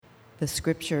The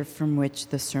scripture from which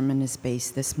the sermon is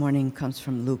based this morning comes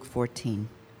from Luke 14.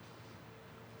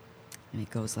 And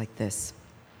it goes like this.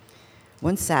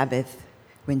 One Sabbath,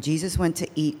 when Jesus went to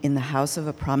eat in the house of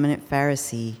a prominent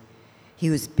Pharisee, he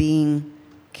was being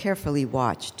carefully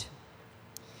watched.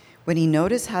 When he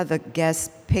noticed how the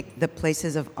guests picked the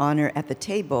places of honor at the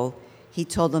table, he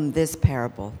told them this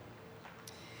parable.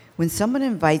 When someone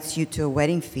invites you to a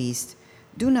wedding feast,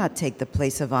 do not take the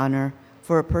place of honor,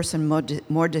 for a person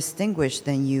more distinguished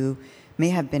than you may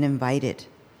have been invited.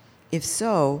 If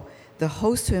so, the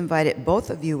host who invited both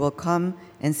of you will come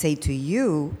and say to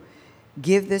you,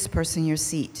 give this person your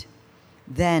seat.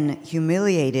 Then,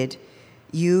 humiliated,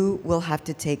 you will have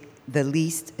to take the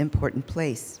least important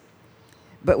place.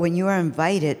 But when you are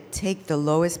invited, take the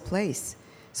lowest place,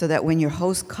 so that when your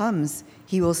host comes,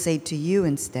 he will say to you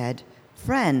instead,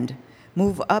 friend,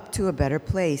 move up to a better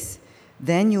place.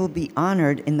 Then you will be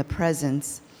honored in the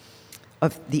presence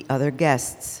of the other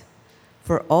guests.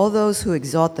 For all those who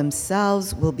exalt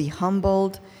themselves will be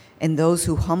humbled, and those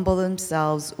who humble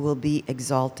themselves will be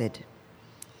exalted.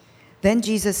 Then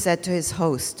Jesus said to his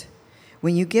host,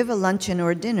 when you give a luncheon or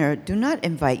a dinner, do not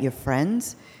invite your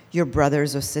friends, your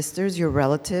brothers or sisters, your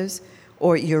relatives,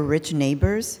 or your rich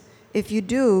neighbors. If you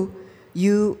do,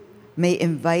 they may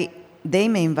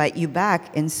invite you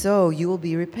back, and so you will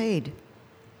be repaid.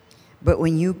 But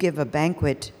when you give a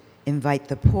banquet, invite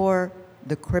the poor,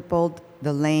 the crippled,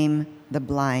 the lame, the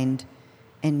blind,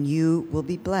 and you will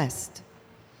be blessed.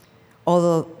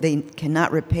 Although they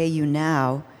cannot repay you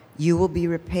now, you will be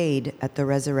repaid at the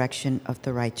resurrection of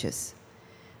the righteous.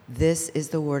 This is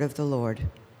the word of the Lord.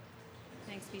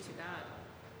 Thanks be to God.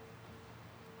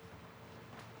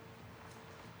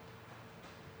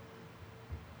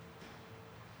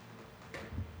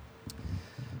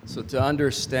 So to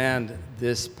understand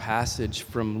this passage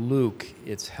from Luke,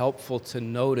 it's helpful to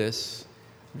notice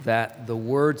that the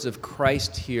words of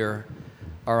Christ here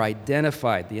are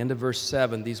identified. The end of verse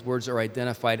 7, these words are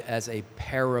identified as a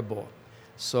parable.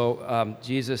 So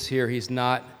Jesus here, he's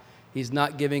not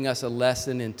giving us a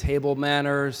lesson in table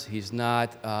manners. He's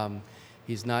not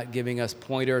giving us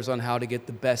pointers on how to get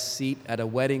the best seat at a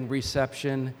wedding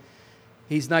reception.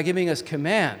 He's not giving us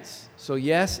commands. So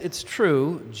yes, it's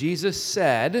true. Jesus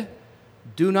said,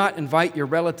 do not invite your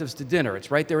relatives to dinner. It's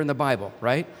right there in the Bible,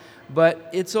 right? But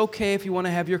it's okay if you want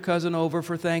to have your cousin over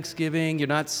for Thanksgiving. You're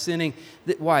not sinning.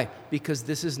 Why? Because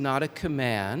this is not a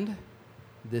command.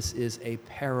 This is a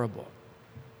parable.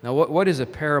 Now, what is a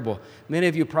parable? Many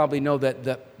of you probably know that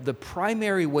the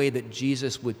primary way that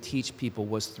Jesus would teach people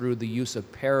was through the use of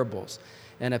parables.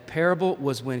 And a parable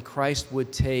was when Christ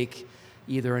would take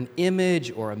either an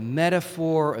image or a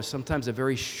metaphor or sometimes a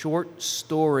very short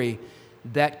story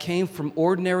that came from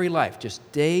ordinary life, just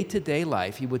day-to-day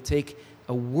life. He would take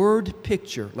a word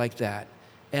picture like that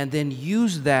and then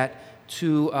use that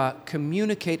to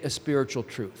communicate a spiritual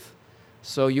truth.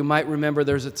 So you might remember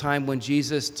there's a time when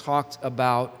Jesus talked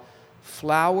about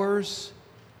flowers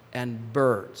and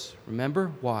birds.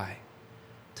 Remember? Why?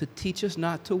 To teach us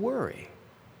not to worry.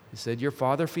 He said, your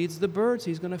Father feeds the birds,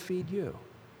 He's going to feed you.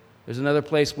 There's another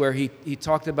place where he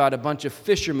talked about a bunch of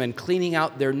fishermen cleaning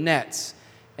out their nets,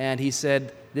 and he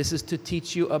said, this is to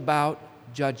teach you about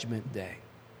Judgment Day.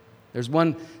 There's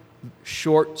one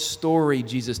short story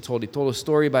Jesus told. He told a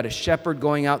story about a shepherd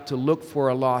going out to look for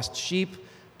a lost sheep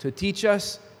to teach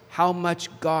us how much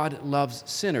God loves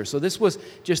sinners. So this was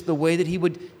just the way that he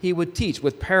would teach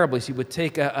with parables. He would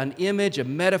take an image, a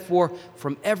metaphor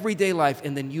from everyday life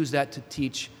and then use that to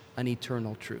teach an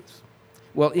eternal truth.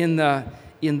 Well, in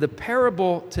the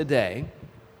parable today,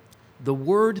 the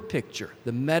word picture,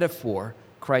 the metaphor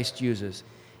Christ uses,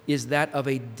 is that of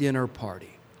a dinner party.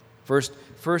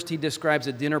 First he describes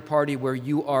a dinner party where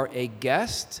you are a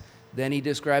guest. Then he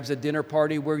describes a dinner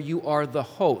party where you are the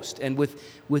host. And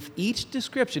with each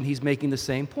description, he's making the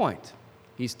same point.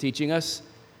 He's teaching us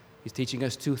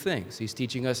two things. He's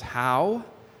teaching us how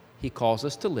he calls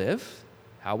us to live,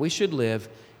 how we should live,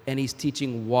 and he's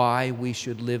teaching why we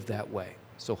should live that way.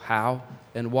 So how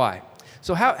and why.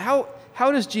 So how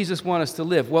does Jesus want us to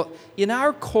live? Well, in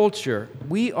our culture,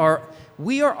 we are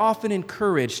often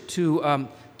encouraged to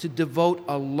devote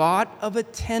a lot of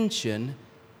attention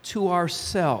to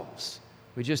ourselves.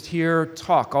 We just hear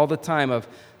talk all the time of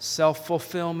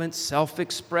self-fulfillment,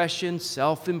 self-expression,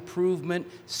 self-improvement,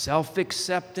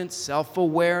 self-acceptance,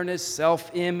 self-awareness,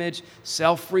 self-image,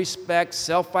 self-respect,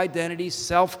 self-identity,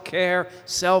 self-care,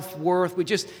 self-worth.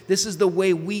 This is the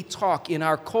way we talk in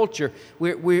our culture.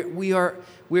 We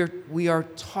are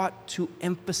taught to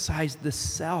emphasize the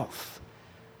self.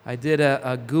 I did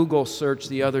a Google search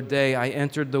the other day. I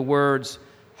entered the words,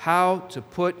 how to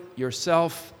put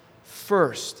yourself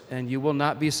first. And you will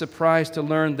not be surprised to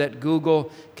learn that Google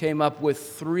came up with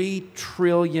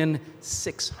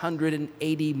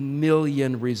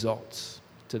 3,680,000,000 results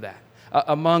to that.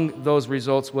 Among those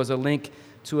results was a link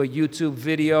to a YouTube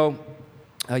video,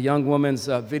 a young woman's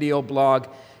video blog,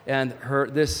 and her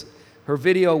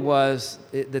video was,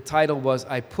 the title was,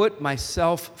 "I put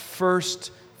myself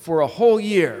first for a whole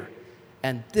year,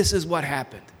 and this is what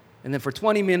happened." And then for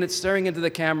 20 minutes, staring into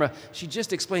the camera, she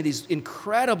just explained these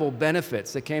incredible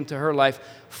benefits that came to her life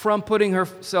from putting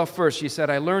herself first. She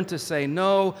said, "I learned to say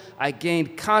no, I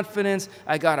gained confidence,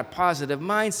 I got a positive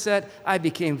mindset, I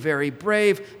became very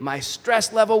brave, my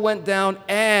stress level went down,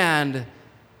 and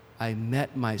I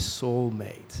met my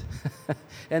soulmate."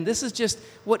 And this is just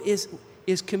what is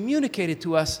communicated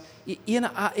to us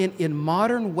in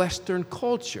modern Western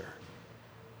culture.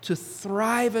 To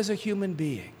thrive as a human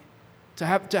being, to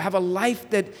have a life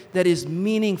that is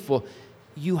meaningful,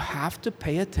 you have to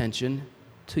pay attention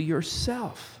to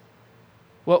yourself.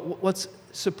 Well, what's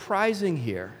surprising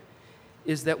here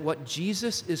is that what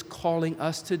Jesus is calling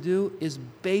us to do is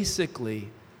basically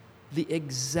the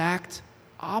exact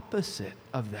opposite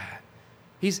of that.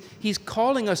 He's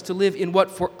calling us to live in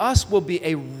what for us will be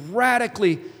a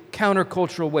radically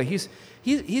countercultural way.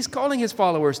 He's calling his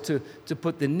followers to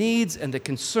put the needs and the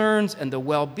concerns and the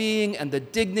well-being and the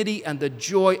dignity and the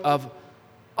joy of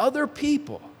other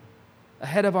people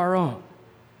ahead of our own.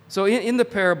 So in the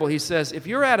parable, he says, if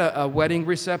you're at a wedding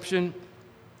reception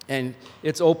and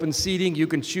it's open seating, you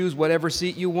can choose whatever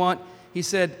seat you want. He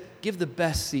said, give the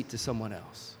best seat to someone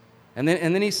else. And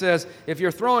then he says, if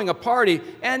you're throwing a party,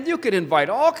 and you could invite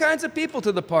all kinds of people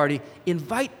to the party,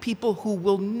 invite people who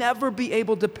will never be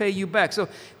able to pay you back. So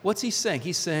what's he saying?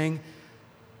 He's saying,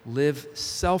 live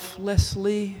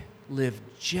selflessly, live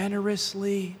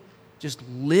generously, just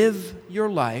live your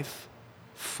life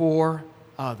for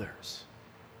others.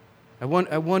 I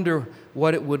wonder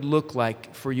what it would look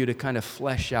like for you to kind of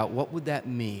flesh out. What would that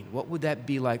mean? What would that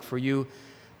be like for you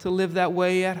to live that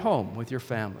way at home with your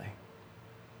family?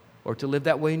 Or to live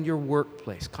that way in your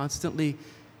workplace, constantly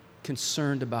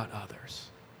concerned about others?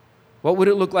 What would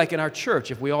it look like in our church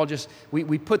if we all just,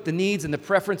 we put the needs and the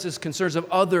preferences, concerns of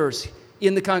others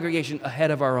in the congregation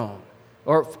ahead of our own?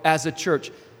 Or as a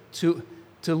church, to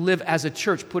live as a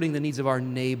church, putting the needs of our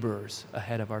neighbors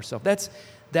ahead of ourselves.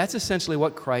 That's essentially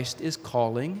what Christ is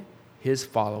calling his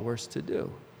followers to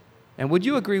do. And would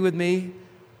you agree with me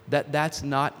that that's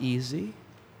not easy?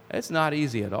 It's not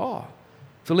easy at all.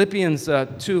 Philippians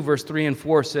 2, verse 3 and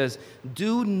 4 says,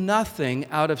 "Do nothing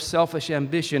out of selfish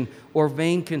ambition or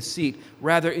vain conceit.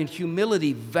 Rather, in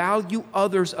humility, value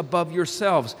others above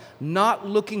yourselves, not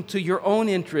looking to your own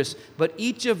interests, but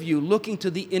each of you looking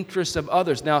to the interests of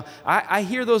others." Now, I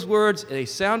hear those words. They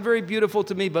sound very beautiful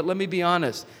to me, but let me be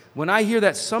honest. When I hear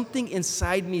that, something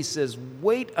inside me says,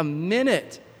 wait a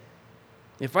minute.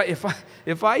 If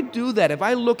I do that, if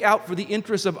I look out for the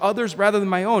interests of others rather than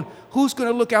my own, who's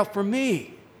going to look out for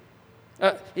me?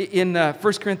 In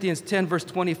 1 Corinthians 10, verse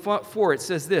 24, it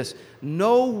says this,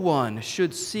 "No one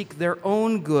should seek their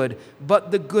own good,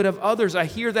 but the good of others." I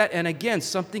hear that, and again,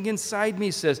 something inside me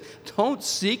says, don't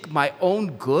seek my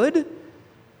own good?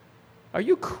 Are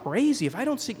you crazy? If I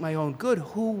don't seek my own good,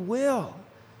 who will?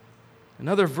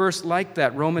 Another verse like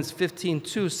that, Romans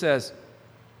 15:2 says,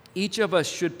 "Each of us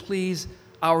should please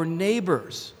our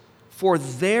neighbors for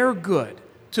their good,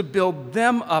 to build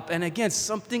them up." And again,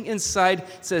 something inside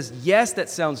says, yes, that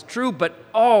sounds true, but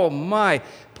oh my,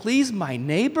 please my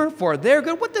neighbor for their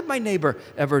good? What did my neighbor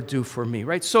ever do for me,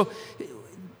 right? So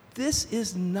this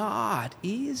is not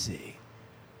easy.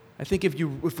 I think if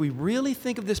we really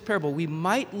think of this parable, we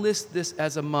might list this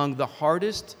as among the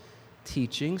hardest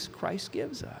teachings Christ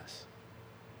gives us.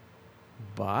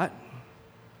 But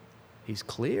he's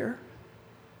clear.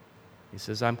 He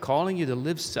says, I'm calling you to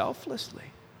live selflessly.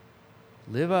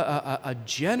 Live a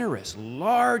generous,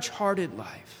 large-hearted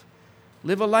life.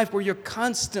 Live a life where you're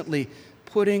constantly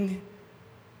putting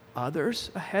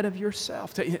others ahead of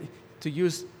yourself. To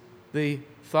use the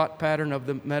thought pattern of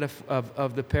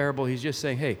the parable, he's just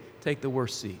saying, hey, take the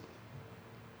worst seat.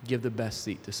 Give the best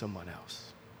seat to someone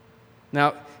else.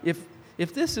 Now,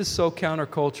 if this is so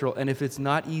countercultural and if it's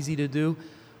not easy to do,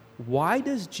 why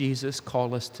does Jesus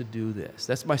call us to do this?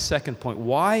 That's my second point.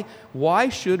 Why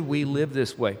should we live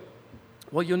this way?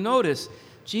 Well, you'll notice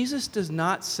Jesus does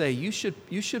not say you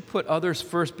should put others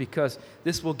first because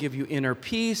this will give you inner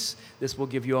peace, this will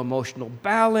give you emotional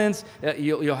balance,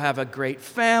 you'll have a great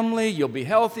family, you'll be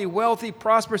healthy, wealthy,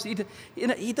 prosperous.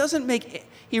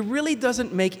 He really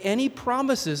doesn't make any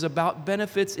promises about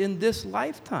benefits in this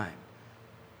lifetime.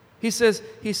 He says,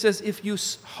 if you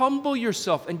humble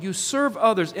yourself and you serve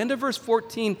others, end of verse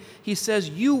 14, he says,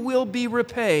 you will be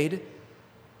repaid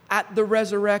at the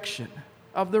resurrection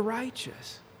of the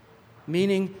righteous.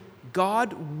 Meaning,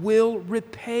 God will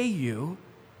repay you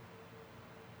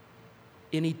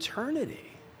in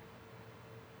eternity.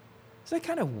 Is that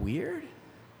kind of weird?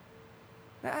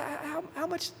 How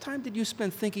much time did you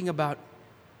spend thinking about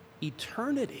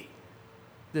eternity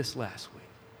this last week?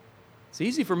 It's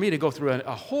easy for me to go through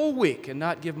a whole week and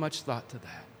not give much thought to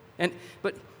that.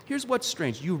 But here's what's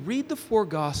strange. You read the four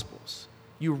Gospels,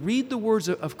 you read the words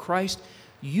of Christ,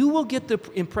 you will get the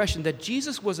impression that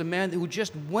Jesus was a man who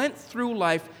just went through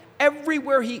life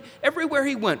everywhere he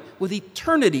went with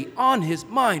eternity on his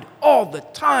mind all the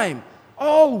time,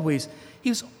 always. He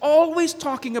was always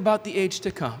talking about the age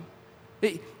to come.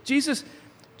 Jesus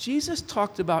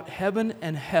talked about heaven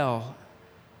and hell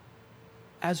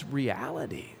as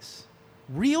realities,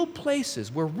 real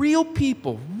places where real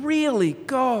people really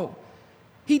go.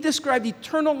 He described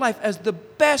eternal life as the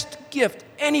best gift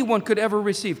anyone could ever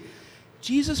receive.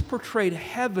 Jesus portrayed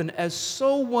heaven as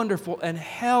so wonderful and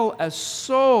hell as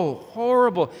so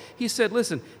horrible. He said,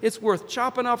 listen, it's worth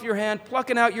chopping off your hand,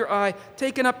 plucking out your eye,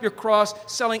 taking up your cross,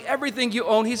 selling everything you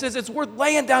own. He says it's worth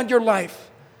laying down your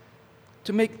life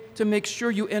to make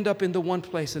sure you end up in the one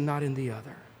place and not in the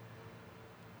other.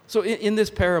 So in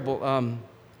this parable,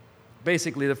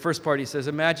 basically the first part he says,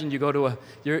 imagine you go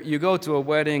to a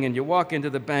wedding and you walk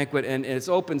into the banquet and it's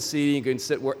open seating. You can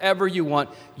sit wherever you want.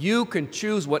 You can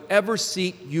choose whatever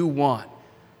seat you want.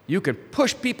 You can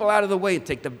push people out of the way and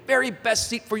take the very best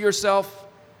seat for yourself,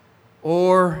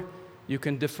 or you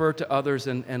can defer to others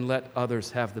and let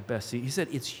others have the best seat. He said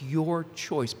it's your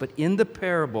choice, but in the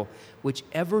parable,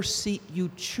 whichever seat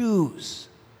you choose,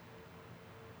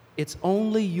 it's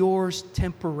only yours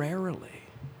temporarily.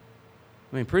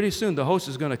 I mean, pretty soon the host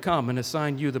is going to come and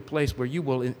assign you the place where you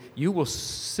will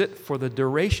sit for the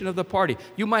duration of the party.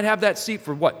 You might have that seat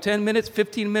for 10 minutes,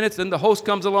 15 minutes, then the host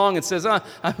comes along and says,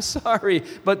 I'm sorry,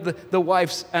 but the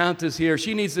wife's aunt is here.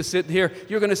 She needs to sit here.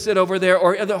 You're going to sit over there.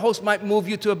 Or the host might move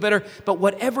you to a better, but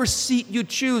whatever seat you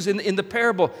choose in the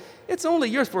parable, it's only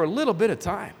yours for a little bit of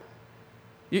time.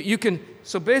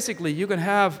 So basically, you can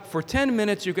have, for 10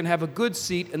 minutes, you can have a good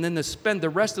seat and then spend the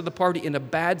rest of the party in a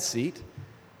bad seat.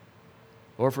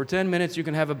 Or for 10 minutes, you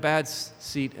can have a bad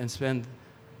seat and spend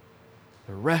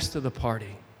the rest of the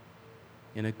party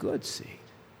in a good seat.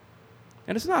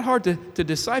 And it's not hard to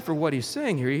decipher what he's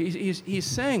saying here. He's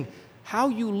saying how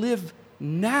you live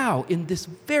now in this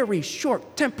very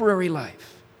short, temporary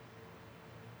life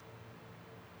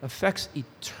affects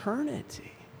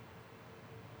eternity.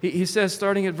 He says,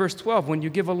 starting at verse 12, when you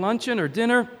give a luncheon or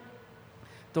dinner,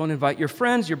 don't invite your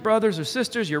friends, your brothers or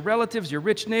sisters, your relatives, your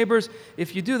rich neighbors.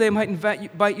 If you do, they might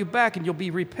invite you back and you'll be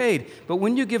repaid. But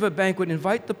when you give a banquet,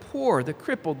 invite the poor, the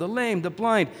crippled, the lame, the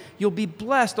blind. You'll be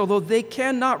blessed. Although they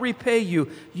cannot repay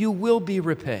you, you will be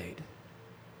repaid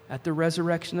at the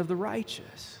resurrection of the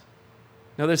righteous.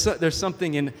 Now, there's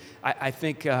something in, I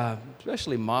think,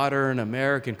 especially modern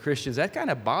American Christians, that kind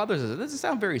of bothers us. It doesn't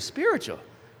sound very spiritual.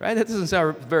 Right? That doesn't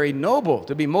sound very noble,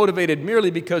 to be motivated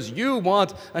merely because you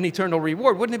want an eternal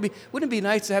reward. Wouldn't it be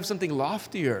nice to have something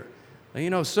loftier?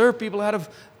 Serve people out of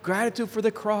gratitude for the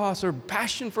cross, or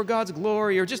passion for God's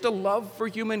glory, or just a love for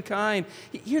humankind.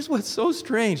 Here's what's so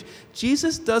strange.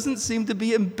 Jesus doesn't seem to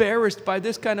be embarrassed by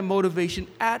this kind of motivation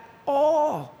at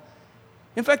all.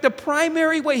 In fact, the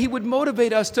primary way he would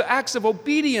motivate us to acts of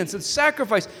obedience and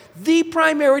sacrifice, the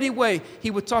primary way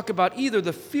he would talk about either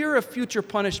the fear of future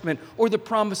punishment or the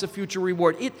promise of future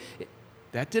reward.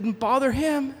 That didn't bother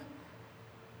him.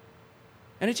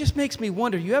 And it just makes me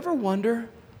wonder, you ever wonder,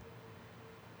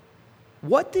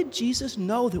 what did Jesus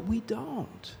know that we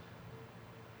don't?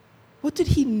 What did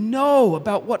he know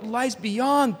about what lies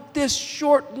beyond this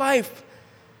short life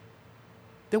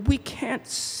that we can't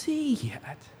see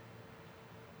yet?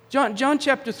 John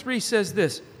chapter 3 says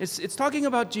this. It's talking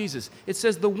about Jesus. It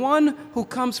says, the one who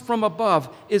comes from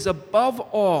above is above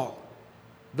all.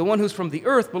 The one who's from the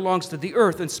earth belongs to the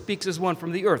earth and speaks as one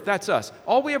from the earth. That's us.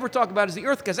 All we ever talk about is the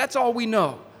earth because that's all we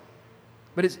know.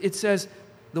 But it says,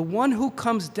 the one who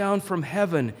comes down from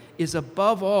heaven is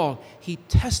above all. He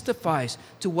testifies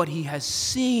to what he has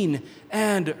seen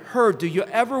and heard. Do you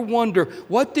ever wonder,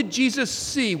 what did Jesus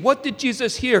see? What did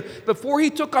Jesus hear before he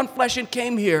took on flesh and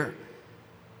came here?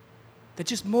 That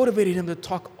just motivated him to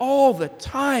talk all the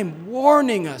time,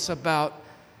 warning us about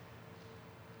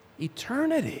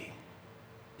eternity.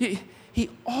 He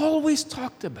always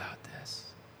talked about this.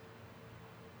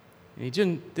 And he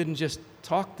didn't just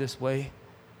talk this way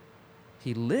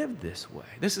he lived this way.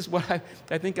 This is what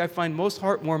I think I find most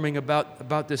heartwarming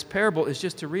about this parable, is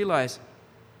just to realize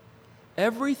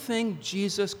everything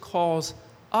Jesus calls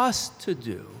us to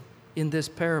do in this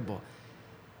parable,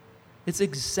 it's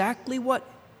exactly what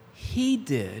he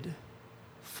did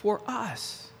for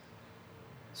us.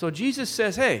 So Jesus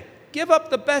says, hey, give up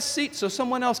the best seat so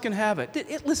someone else can have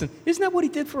it. Listen, isn't that what he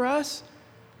did for us?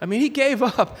 I mean, he gave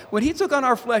up. When he took on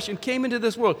our flesh and came into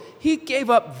this world, he gave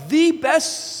up the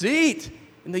best seat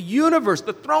in the universe,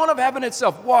 the throne of heaven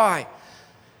itself. Why?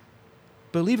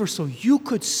 Believer, so you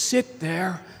could sit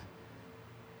there,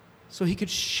 so he could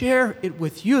share it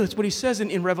with you. That's what he says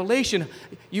in Revelation.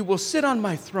 You will sit on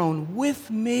my throne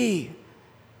with me.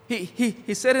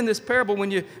 He said in this parable,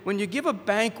 when you give a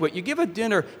banquet, you give a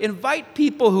dinner, invite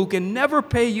people who can never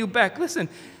pay you back. Listen,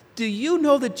 do you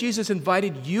know that Jesus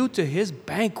invited you to his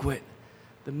banquet,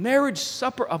 the marriage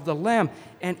supper of the Lamb,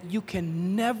 and you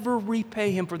can never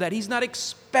repay him for that? He's not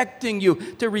expecting you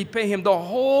to repay him. The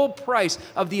whole price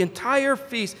of the entire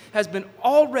feast has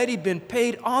already been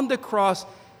paid on the cross,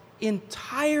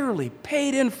 entirely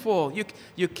paid in full.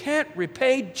 You can't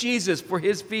repay Jesus for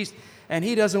his feast, and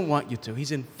he doesn't want you to.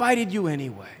 He's invited you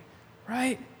anyway,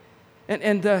 right?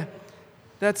 And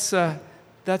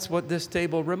that's what this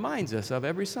table reminds us of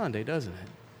every Sunday, doesn't it?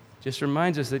 Just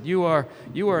reminds us that you are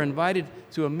invited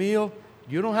to a meal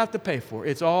you don't have to pay for.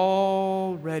 It's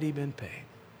already been paid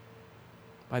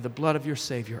by the blood of your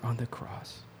Savior on the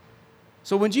cross.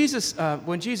 So when Jesus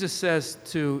says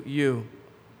to you,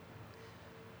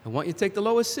 I want you to take the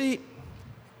lowest seat.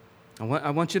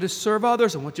 I want you to serve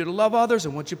others. I want you to love others. I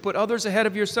want you to put others ahead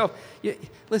of yourself.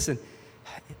 Listen,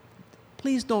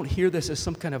 please don't hear this as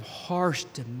some kind of harsh,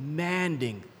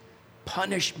 demanding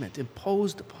punishment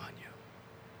imposed upon you.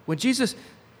 When Jesus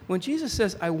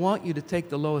says, I want you to take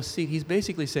the lowest seat, he's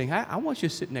basically saying, I want you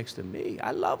to sit next to me.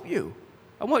 I love you.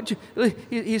 I want you.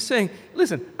 He's saying,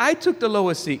 listen, I took the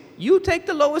lowest seat. You take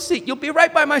the lowest seat. You'll be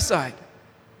right by my side.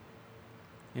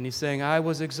 And he's saying, I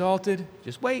was exalted.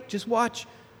 Just wait, just watch.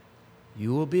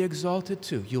 You will be exalted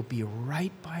too. You'll be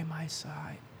right by my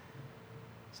side.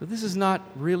 So this is not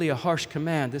really a harsh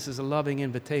command. This is a loving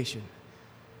invitation.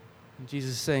 And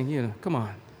Jesus is saying, come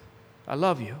on. I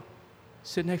love you.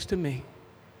 Sit next to me.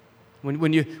 When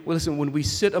we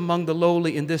sit among the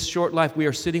lowly in this short life, we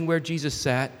are sitting where Jesus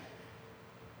sat.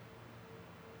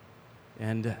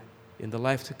 And in the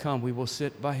life to come, we will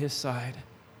sit by his side,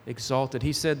 exalted.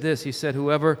 He said this, he said,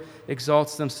 whoever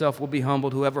exalts himself will be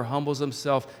humbled. Whoever humbles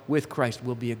himself with Christ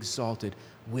will be exalted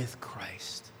with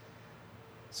Christ.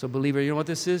 So believer, you know what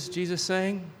this is, Jesus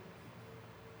saying?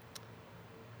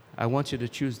 I want you to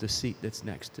choose the seat that's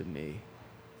next to me.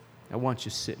 I want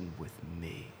you sitting with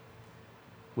me,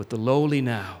 with the lowly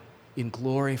now, in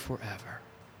glory forever.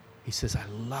 He says, I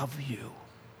love you.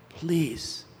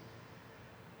 Please,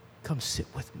 come sit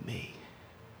with me.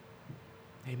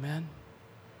 Amen?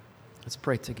 Let's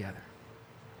pray together.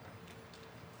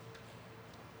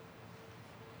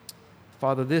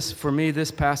 Father, for me,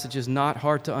 this passage is not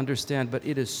hard to understand, but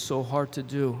it is so hard to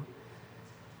do.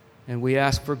 And we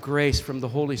ask for grace from the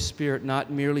Holy Spirit, not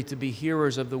merely to be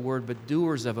hearers of the word, but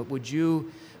doers of it. Would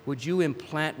you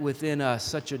implant within us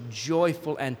such a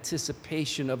joyful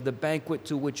anticipation of the banquet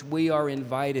to which we are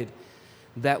invited,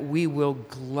 that we will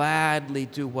gladly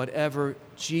do whatever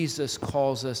Jesus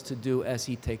calls us to do as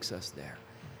he takes us there.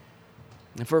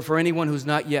 And for anyone who's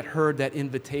not yet heard that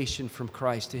invitation from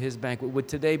Christ to his banquet, would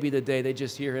today be the day they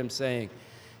just hear him saying,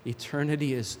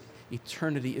 eternity is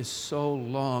so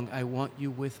long, I want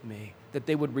you with me, that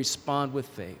they would respond with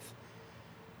faith.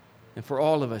 And for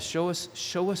all of us, show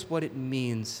us what it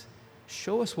means.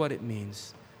 Show us what it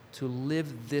means to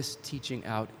live this teaching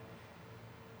out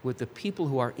with the people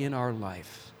who are in our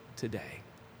life today.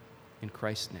 In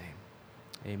Christ's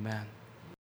name, amen.